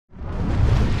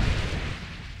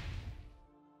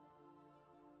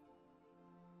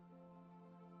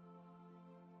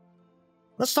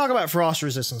let's talk about frost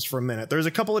resistance for a minute. There's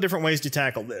a couple of different ways to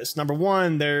tackle this. Number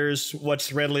one, there's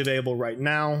what's readily available right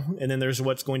now, and then there's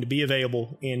what's going to be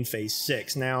available in Phase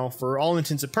 6. Now, for all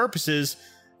intents and purposes,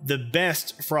 the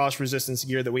best frost resistance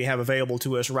gear that we have available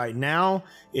to us right now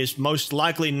is most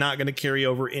likely not going to carry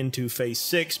over into Phase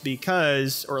 6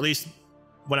 because, or at least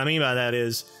what I mean by that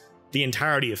is the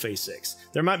entirety of Phase 6.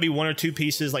 There might be one or two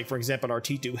pieces, like for example our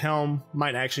T2 helm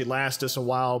might actually last us a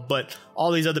while, but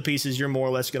all these other pieces you're more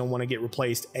or less going to want to get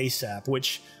replaced ASAP,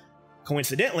 which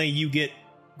coincidentally you get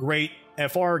great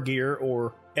FR gear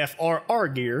or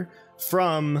FRR gear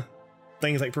from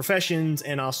things like Professions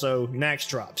and also Nax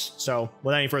drops. So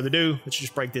without any further ado, let's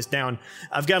just break this down.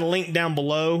 I've got a link down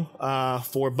below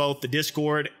for both the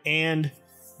Discord and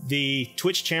the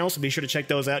Twitch channel, so be sure to check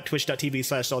those out,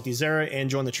 twitch.tv/SaltyZera, and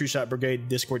join the True Shot Brigade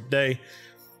Discord today.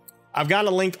 I've got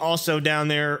a link also down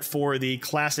there for the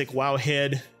classic WoW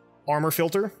head armor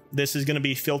filter. This is going to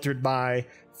be filtered by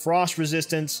frost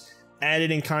resistance,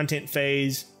 added in content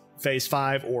phase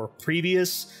 5 or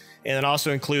previous, and it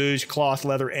also includes cloth,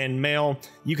 leather, and mail.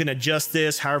 You can adjust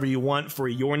this however you want for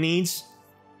your needs.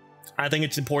 I think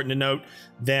it's important to note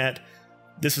that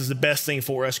this is the best thing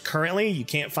for us currently. You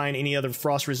can't find any other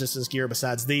frost resistance gear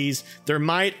besides these. There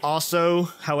might also,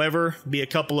 however, be a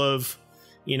couple of,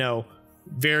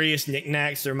 various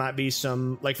knickknacks. There might be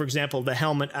some, like for example, the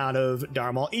helmet out of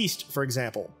Darmal East, for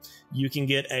example. You can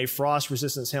get a frost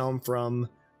resistance helm from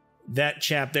that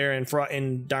chap there in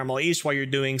Darmal East while you're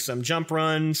doing some jump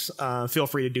runs. Feel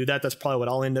free to do that. That's probably what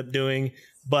I'll end up doing,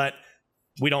 but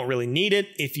we don't really need it.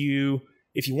 If you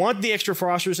want the extra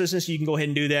frost resistance, you can go ahead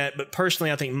and do that. But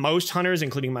personally, I think most hunters,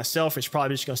 including myself, is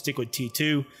probably just going to stick with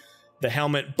T2, the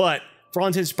helmet. But for all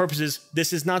intents and purposes,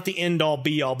 this is not the end-all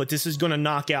be-all, but this is going to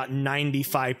knock out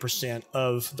 95%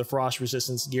 of the frost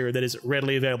resistance gear that is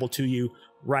readily available to you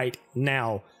right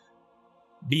now,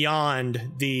 beyond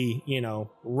the,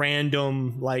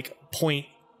 random, like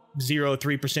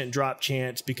 0.03% drop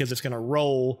chance, because it's going to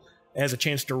roll, it has a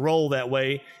chance to roll that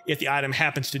way if the item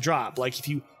happens to drop. Like if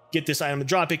you get this item to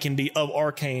drop, it can be of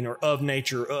arcane or of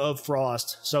nature or of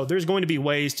frost. So there's going to be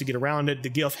ways to get around it. The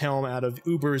Gilf helm out of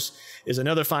Ubers is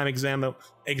another fine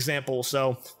example.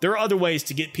 So there are other ways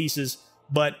to get pieces,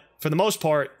 but for the most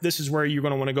part, this is where you're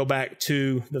going to want to go back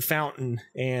to the fountain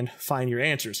and find your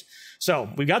answers. So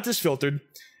we've got this filtered.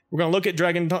 We're going to look at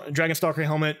Dragonstalker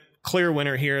helmet, clear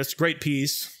winner here. It's a great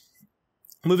piece.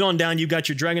 Moving on down, you've got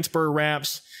your Dragon Spur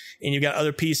wraps, and you've got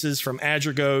other pieces from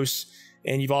Ahn'Qiraj,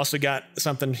 and you've also got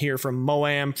something here from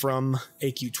Moam from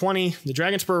AQ20. The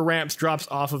Dragon Spur wraps drops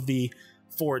off of the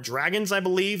 4 dragons, I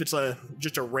believe. It's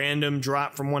just a random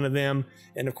drop from one of them.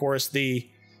 And of course, the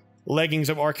leggings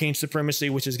of Arcane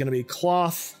Supremacy, which is going to be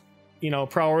cloth,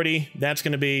 priority. That's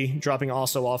going to be dropping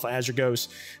also off of Ahn'Qiraj.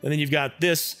 And then you've got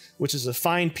this, which is a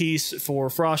fine piece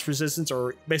for frost resistance,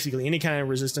 or basically any kind of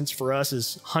resistance for us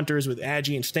as hunters with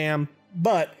Agi and Stam.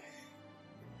 But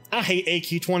I hate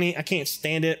AQ20. I can't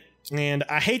stand it. And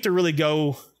I hate to really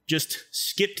just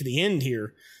skip to the end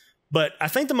here. But I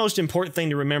think the most important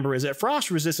thing to remember is that frost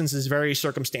resistance is very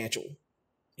circumstantial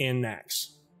in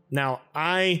Nax. Now,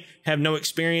 I have no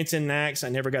experience in Nax. I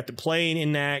never got to play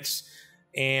in Nax.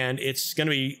 And it's going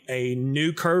to be a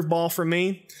new curveball for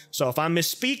me. So if I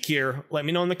misspeak here, let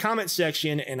me know in the comment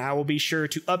section, and I will be sure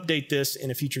to update this in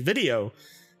a future video.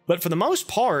 But for the most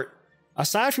part,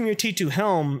 aside from your T2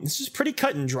 helm, this is pretty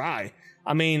cut and dry.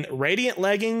 I mean, Radiant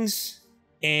leggings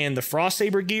and the Frost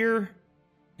Saber gear,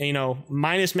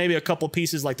 minus maybe a couple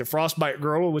pieces like the Frostbite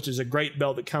Girdle, which is a great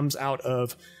belt that comes out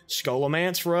of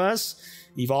Scholomance for us.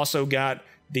 You've also got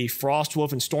the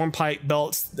Frostwolf and Stormpipe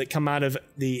belts that come out of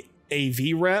the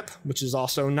AV rep, which is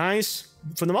also nice.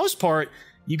 For the most part,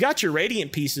 you got your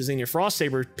Radiant pieces and your Frost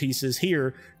Saber pieces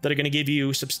here that are going to give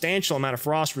you a substantial amount of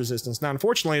frost resistance. Now,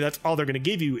 unfortunately, that's all they're going to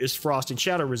give you is frost and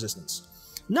shadow resistance.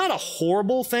 Not a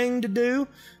horrible thing to do,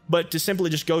 but to simply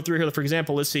just go through here, for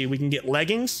example, let's see, we can get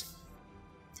leggings.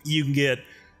 You can get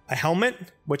a helmet,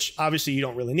 which obviously you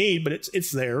don't really need, but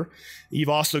it's there. You've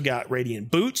also got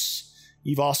Radiant boots.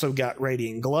 You've also got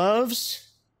Radiant gloves.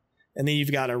 And then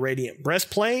you've got a Radiant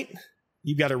breastplate.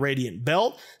 You've got a Radiant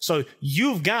belt. So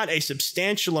you've got a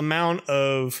substantial amount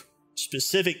of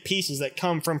specific pieces that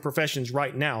come from Professions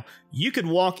right now. You could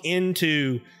walk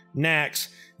into Nax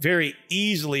very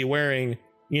easily wearing,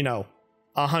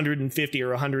 150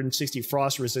 or 160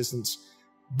 frost resistance.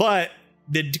 But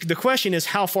the question is,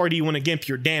 how far do you want to gimp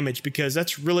your damage? Because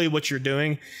that's really what you're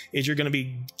doing, is you're going to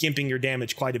be gimping your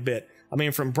damage quite a bit. I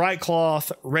mean, from Bright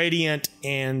Cloth, Radiant,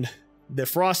 and the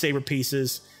Frost Saber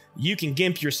pieces, you can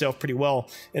gimp yourself pretty well.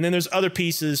 And then there's other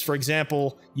pieces. For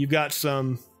example, you've got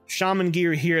some shaman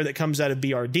gear here that comes out of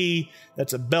BRD.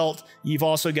 That's a belt. You've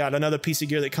also got another piece of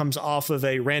gear that comes off of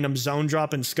a random zone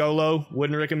drop in Skolo.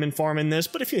 Wouldn't recommend farming this,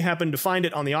 but if you happen to find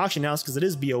it on the auction house, because it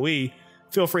is BOE,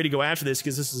 feel free to go after this,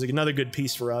 because this is another good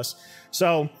piece for us.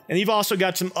 So, and you've also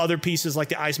got some other pieces like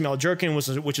the Ice Mail Jerkin,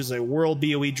 which is a world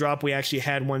BOE drop. We actually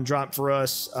had one drop for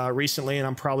us recently, and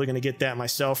I'm probably going to get that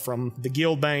myself from the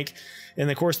guild bank. And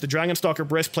of course, the Dragonstalker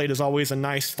breastplate is always a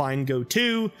nice, fine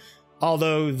go-to,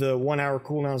 although the 1 hour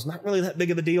cooldown is not really that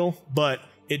big of a deal, but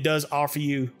it does offer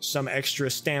you some extra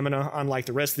stamina, unlike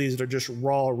the rest of these that are just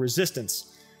raw resistance.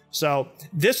 So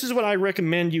this is what I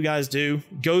recommend you guys do.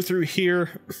 Go through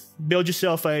here, build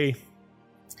yourself a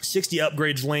 60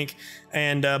 upgrades link,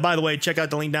 and by the way, check out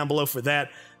the link down below for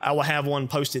that. I will have one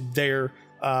posted there.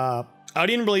 I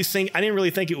didn't really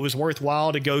think it was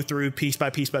worthwhile to go through piece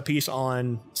by piece by piece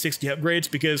on 60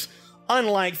 upgrades, because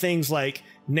unlike things like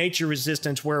nature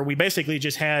resistance, where we basically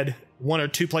just had 1 or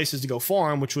 2 places to go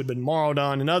farm, which would have been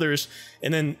Morodon and others,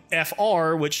 and then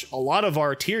FR, which a lot of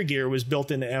our tier gear was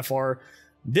built into FR.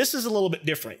 This is a little bit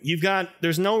different.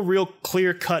 There's no real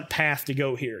clear-cut path to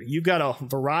go here. You've got a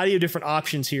variety of different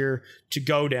options here to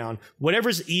go down.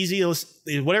 Whatever's easiest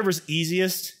and whatever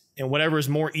is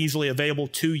more easily available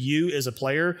to you as a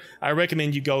player, I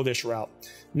recommend you go this route.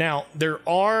 Now, there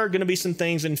are going to be some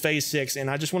things in Phase 6, and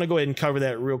I just want to go ahead and cover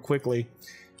that real quickly.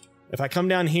 If I come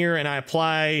down here and I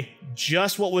apply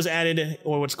just what was added,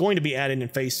 or what's going to be added in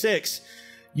Phase 6,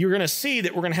 you're going to see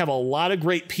that we're going to have a lot of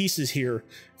great pieces here.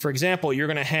 For example, you're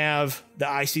going to have the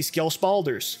Icy Scale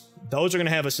Spalders. Those are going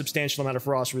to have a substantial amount of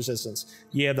frost resistance.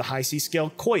 You have the High Sea Scale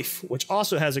Coif, which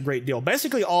also has a great deal.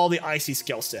 Basically, all the Icy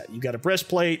Scale set. You've got a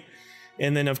breastplate,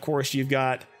 and then, of course, you've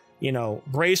got, you know,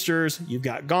 bracers, you've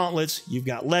got gauntlets, you've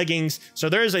got leggings. So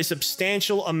there is a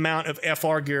substantial amount of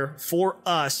FR gear for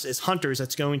us as hunters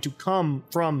that's going to come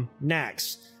from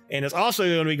Nax. And it's also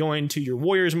going to be going to your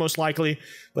warriors most likely,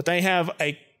 but they have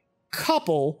a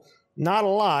couple, not a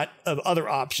lot, of other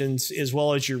options as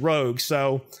well as your rogues.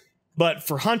 So, but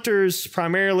for hunters,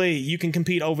 primarily, you can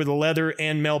compete over the leather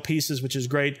and mail pieces, which is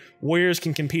great. Warriors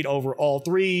can compete over all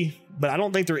 3, but I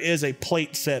don't think there is a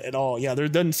plate set at all. Yeah, there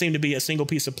doesn't seem to be a single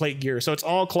piece of plate gear. So it's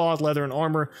all cloth, leather, and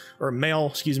armor, or mail,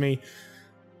 excuse me.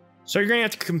 So you're going to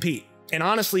have to compete. And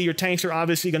honestly, your tanks are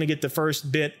obviously going to get the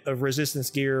first bit of resistance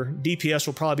gear. DPS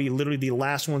will probably be literally the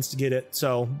last ones to get it.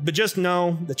 So, but just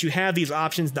know that you have these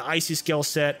options, the Icy Scale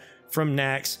set from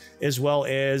Nax, as well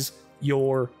as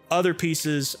your other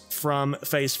pieces from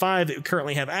Phase 5 that you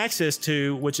currently have access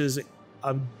to, which is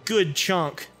a good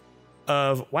chunk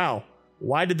of, wow,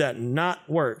 why did that not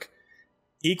work?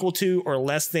 Equal to or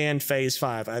less than Phase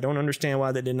 5. I don't understand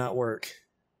why that did not work.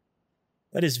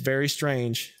 That is very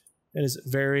strange. It is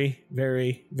very,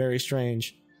 very, very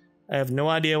strange. I have no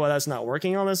idea why that's not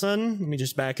working all of a sudden. Let me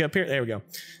just back up here. There we go.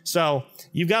 So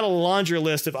you've got a laundry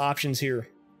list of options here.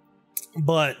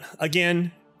 But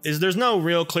again, there's no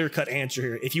real clear-cut answer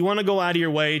here. If you want to go out of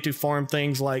your way to farm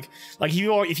things like if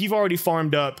you've already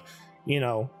farmed up, you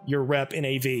know, your rep in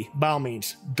AV, by all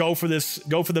means, go for this.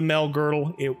 Go for the Mel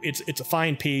Girdle. It's a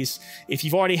fine piece. If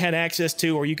you've already had access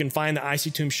to, or you can find the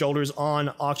Icy Tomb shoulders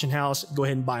on auction house, go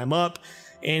ahead and buy them up.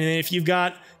 And if you've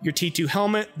got your T2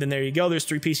 helmet, then there you go. There's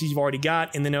 3 pieces you've already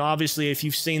got. And then obviously, if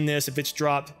you've seen this, if it's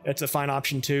dropped, that's a fine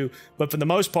option too. But for the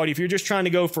most part, if you're just trying to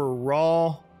go for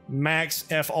raw max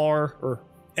FR, or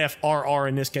FRR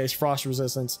in this case, frost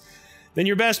resistance, then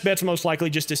your best bet's most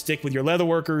likely just to stick with your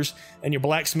leatherworkers and your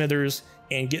blacksmithers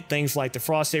and get things like the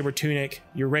Frost Saber tunic,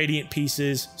 your radiant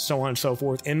pieces, so on and so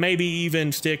forth. And maybe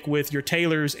even stick with your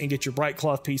tailors and get your bright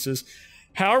cloth pieces.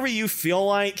 However you feel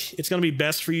like it's going to be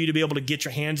best for you to be able to get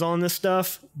your hands on this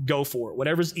stuff, go for it.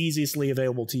 Whatever's easiestly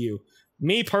available to you.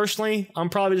 Me personally, I'm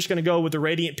probably just going to go with the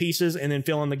radiant pieces and then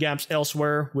fill in the gaps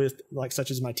elsewhere with, like,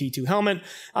 such as my T2 helmet.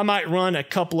 I might run a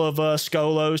couple of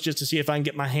Skolos just to see if I can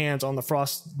get my hands on the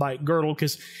Frostbite Girdle,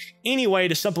 because anyway,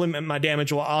 to supplement my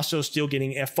damage while also still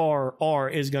getting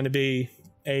FRR is going to be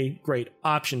a great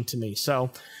option to me. So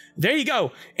there you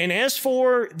go. And as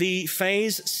for the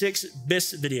Phase 6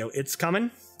 BIS video, it's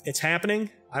coming. It's happening.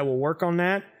 I will work on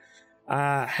that.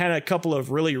 I had a couple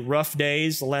of really rough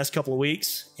days the last couple of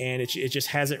weeks, and it just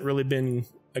hasn't really been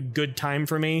a good time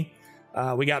for me.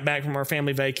 We got back from our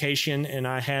family vacation, and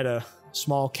I had a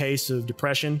small case of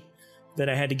depression that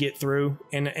I had to get through.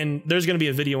 And there's going to be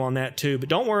a video on that too. But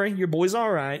don't worry, your boy's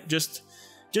all right. Just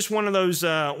one of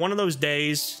those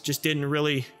days. Just didn't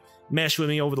really mesh with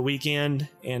me over the weekend,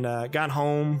 and got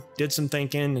home, did some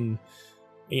thinking, and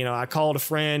you know, I called a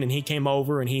friend, and he came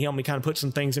over, and he helped me kind of put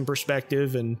some things in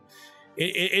perspective. And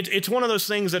it's one of those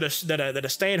things that a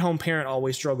stay-at-home parent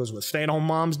always struggles with. Stay-at-home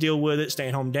moms deal with it.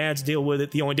 Stay-at-home dads deal with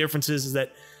it. The only difference is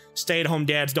that stay-at-home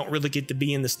dads don't really get to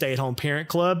be in the stay-at-home parent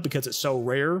club because it's so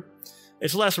rare.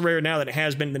 It's less rare now than it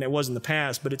has been than it was in the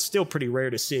past, but it's still pretty rare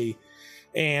to see.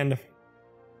 And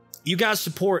you guys'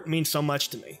 support means so much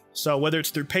to me. So whether it's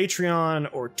through Patreon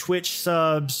or Twitch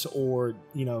subs or,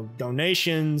 you know,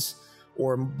 donations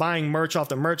or buying merch off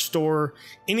the merch store,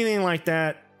 anything like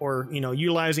that, or, you know,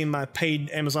 utilizing my paid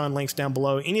Amazon links down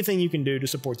below, anything you can do to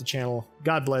support the channel,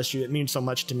 God bless you. It means so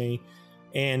much to me,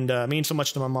 and means so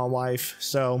much to my wife.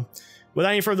 So without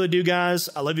any further ado, guys,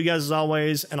 I love you guys as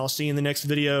always, and I'll see you in the next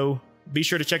video. Be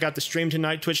sure to check out the stream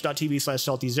tonight,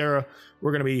 twitch.tv/SaltyZera.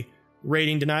 We're going to be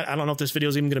raiding tonight. I don't know if this video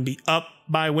is even going to be up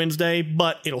by Wednesday,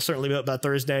 but it'll certainly be up by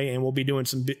Thursday, and we'll be doing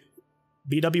some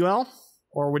BWL,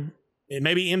 or would it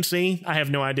may be MC? I have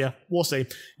no idea. We'll see.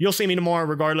 You'll see me tomorrow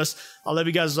regardless. I love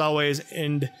you guys as always,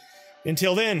 and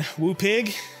until then, woo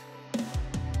pig,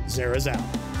 Zera's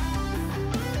out.